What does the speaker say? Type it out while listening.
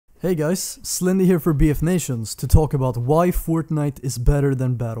Hey guys, Slendy here for BFNations to talk about why Fortnite is better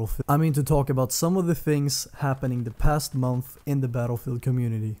than Battlefield. I mean to talk about some of the things happening the past month in the Battlefield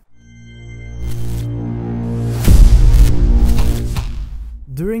community.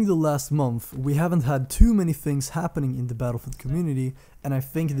 During the last month, we haven't had too many things happening in the Battlefield community, and I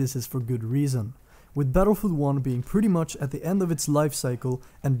think this is for good reason. With Battlefield 1 being pretty much at the end of its life cycle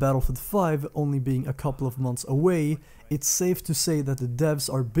and Battlefield 5 only being a couple of months away, it's safe to say that the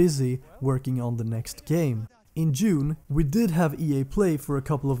devs are busy working on the next game. In June, we did have EA Play for a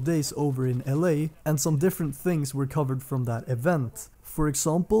couple of days over in LA, and some different things were covered from that event. For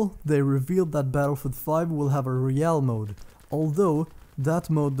example, they revealed that Battlefield 5 will have a Royale mode, although that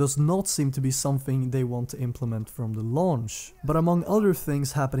mode does not seem to be something they want to implement from the launch. But among other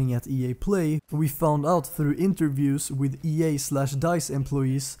things happening at EA Play, we found out through interviews with EA/DICE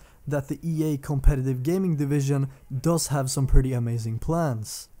employees that the EA competitive gaming division does have some pretty amazing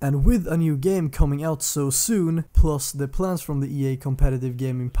plans. And with a new game coming out so soon, plus the plans from the EA competitive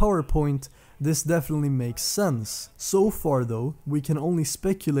gaming PowerPoint, this definitely makes sense. So far though, we can only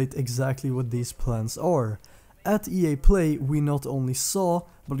speculate exactly what these plans are. At EA Play, we not only saw,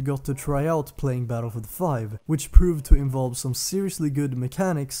 but got to try out playing Battlefield 5, which proved to involve some seriously good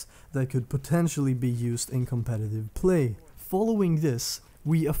mechanics that could potentially be used in competitive play. Following this,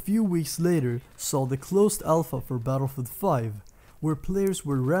 we a few weeks later saw the closed alpha for Battlefield 5, where players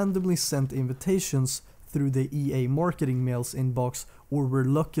were randomly sent invitations through the EA marketing mails inbox, or were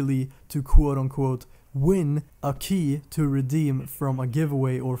lucky to quote-unquote win a key to redeem from a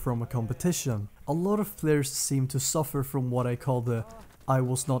giveaway or from a competition. A lot of players seem to suffer from what I call the "I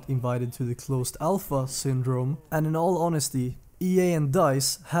was not invited to the closed alpha" syndrome, and in all honesty, EA and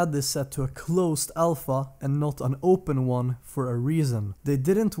DICE had this set to a closed alpha and not an open one for a reason. They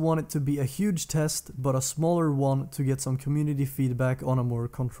didn't want it to be a huge test, but a smaller one to get some community feedback on a more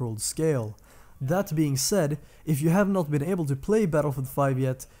controlled scale. That being said, if you have not been able to play Battlefield 5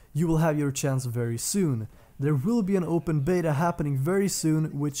 yet, you will have your chance very soon. There will be an open beta happening very soon,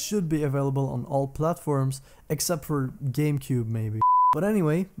 which should be available on all platforms, except for GameCube maybe. But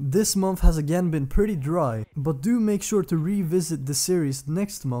anyway, this month has again been pretty dry, but do make sure to revisit the series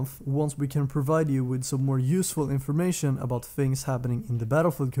next month once we can provide you with some more useful information about things happening in the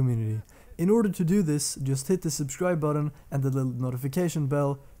Battlefield community. In order to do this, just hit the subscribe button and the little notification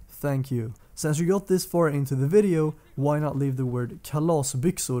bell. Thank you. Since you got this far into the video, why not leave the word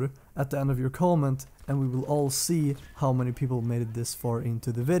kalasbyxor at the end of your comment, and we will all see how many people made it this far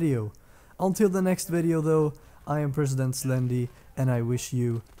into the video. Until the next video though, I am President Slendy, and I wish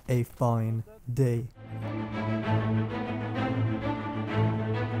you a fine day.